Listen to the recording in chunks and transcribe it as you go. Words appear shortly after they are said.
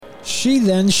She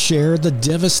then shared the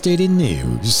devastating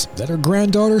news that her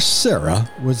granddaughter Sarah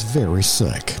was very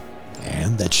sick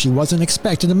and that she wasn't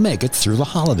expected to make it through the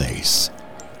holidays.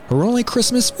 Her only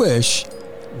Christmas wish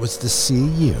was to see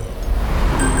you.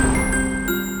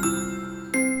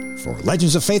 For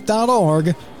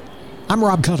legendsoffaith.org, I'm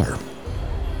Rob Cutter.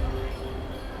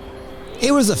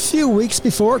 It was a few weeks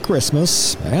before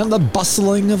Christmas, and the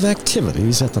bustling of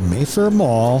activities at the Mayfair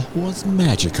Mall was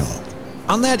magical.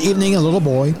 On that evening, a little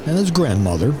boy and his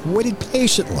grandmother waited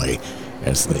patiently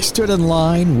as they stood in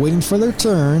line waiting for their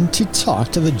turn to talk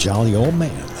to the jolly old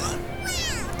man.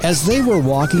 As they were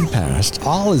walking past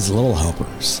all his little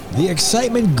helpers, the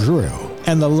excitement grew,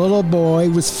 and the little boy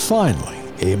was finally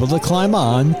able to climb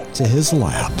on to his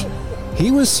lap.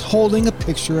 He was holding a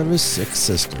picture of his sick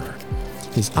sister,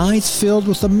 his eyes filled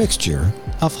with a mixture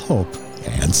of hope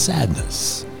and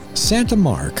sadness. Santa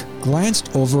Mark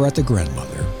glanced over at the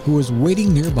grandmother, who was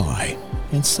waiting nearby,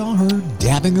 and saw her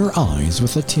dabbing her eyes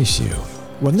with a tissue.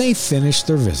 When they finished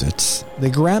their visits, the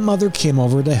grandmother came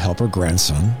over to help her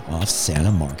grandson off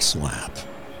Santa Mark's lap.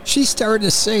 She started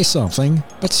to say something,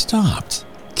 but stopped.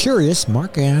 Curious,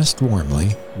 Mark asked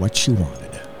warmly what she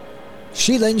wanted.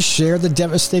 She then shared the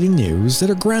devastating news that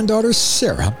her granddaughter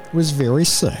Sarah was very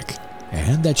sick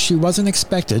and that she wasn't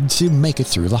expected to make it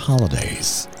through the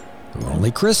holidays. Her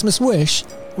only Christmas wish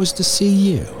was to see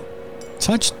you.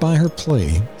 Touched by her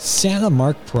plea, Santa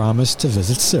Mark promised to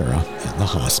visit Sarah in the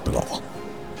hospital.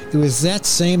 It was that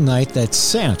same night that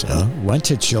Santa went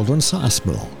to Children's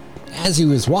Hospital. As he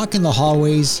was walking the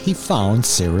hallways, he found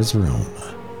Sarah's room.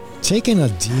 Taking a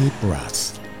deep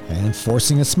breath and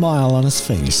forcing a smile on his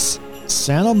face,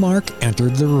 Santa Mark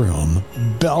entered the room,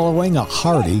 bellowing a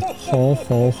hearty ho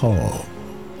ho ho.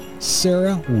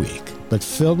 Sarah, weak but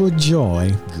filled with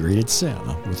joy, greeted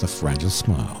Santa with a fragile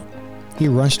smile. He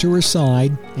rushed to her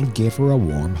side and gave her a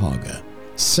warm hug.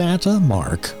 Santa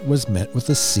Mark was met with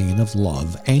a scene of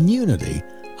love and unity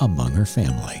among her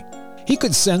family. He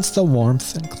could sense the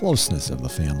warmth and closeness of the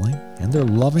family and their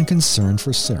love and concern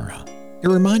for Sarah. It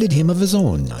reminded him of his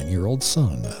own 9-year-old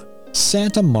son.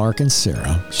 Santa Mark and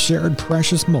Sarah shared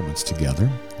precious moments together,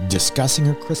 discussing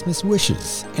her Christmas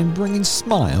wishes and bringing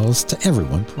smiles to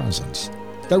everyone present.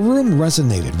 The room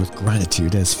resonated with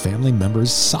gratitude as family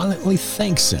members silently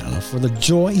thanked Santa for the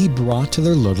joy he brought to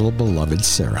their little beloved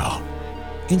Sarah.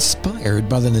 Inspired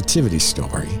by the Nativity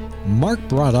story, Mark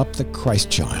brought up the Christ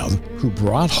child who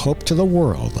brought hope to the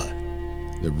world.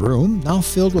 The room, now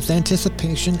filled with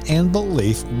anticipation and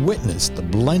belief, witnessed the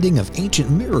blending of ancient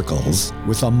miracles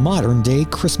with a modern-day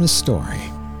Christmas story.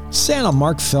 Santa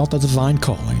Mark felt a divine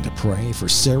calling to pray for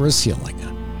Sarah's healing.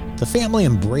 The family,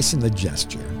 embracing the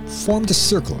gesture, formed a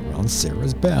circle around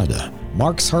Sarah's bed.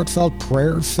 Mark's heartfelt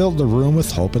prayer filled the room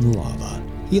with hope and love.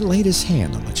 He laid his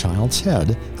hand on the child's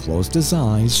head, closed his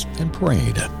eyes, and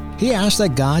prayed. He asked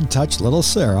that God touch little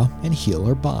Sarah and heal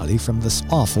her body from this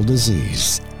awful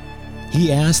disease.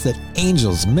 He asked that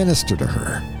angels minister to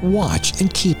her, watch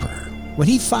and keep her. When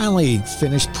he finally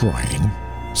finished praying,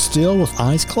 still with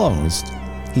eyes closed,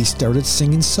 he started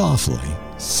singing softly,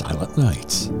 Silent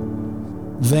Night.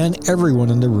 Then everyone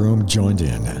in the room joined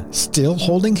in, still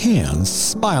holding hands,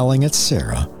 smiling at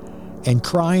Sarah, and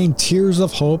crying tears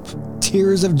of hope,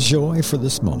 tears of joy for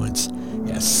this moment,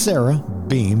 as Sarah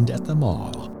beamed at them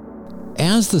all.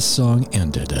 As the song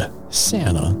ended,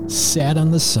 Santa sat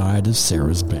on the side of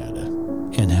Sarah's bed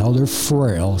and held her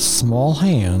frail, small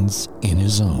hands in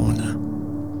his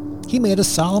own. He made a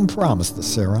solemn promise to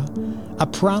Sarah, a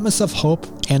promise of hope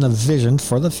and a vision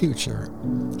for the future.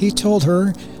 He told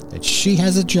her that she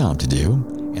has a job to do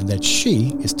and that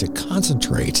she is to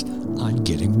concentrate on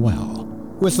getting well.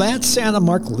 With that, Santa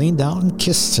Mark leaned out and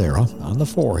kissed Sarah on the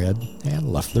forehead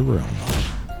and left the room.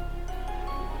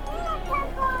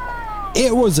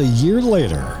 It was a year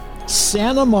later.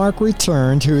 Santa Mark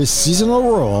returned to his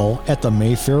seasonal role at the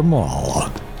Mayfair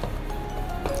Mall.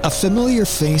 A familiar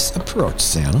face approached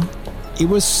Santa. It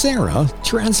was Sarah,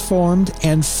 transformed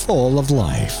and full of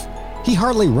life. He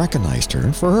hardly recognized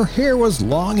her, for her hair was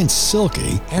long and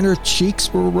silky, and her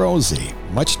cheeks were rosy,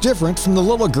 much different from the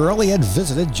little girl he had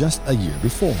visited just a year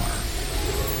before.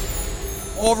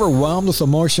 Overwhelmed with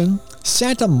emotion,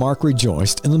 Santa Mark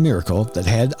rejoiced in the miracle that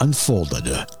had unfolded,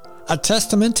 a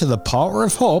testament to the power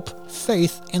of hope,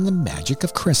 faith, and the magic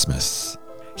of Christmas.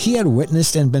 He had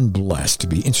witnessed and been blessed to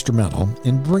be instrumental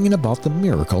in bringing about the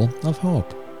miracle of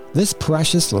hope. This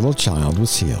precious little child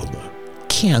was healed,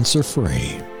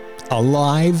 cancer-free,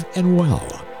 alive and well.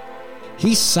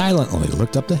 He silently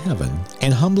looked up to heaven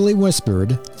and humbly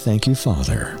whispered, "Thank you,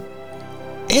 Father."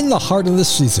 In the heart of the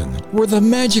season, where the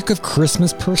magic of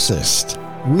Christmas persists,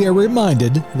 we are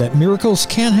reminded that miracles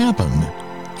can happen,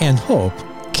 and hope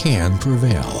can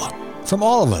prevail. From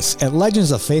all of us at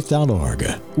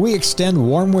legendsoffaith.org, we extend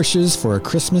warm wishes for a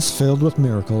Christmas filled with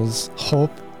miracles,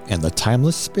 hope, and the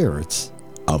timeless spirits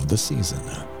of the season.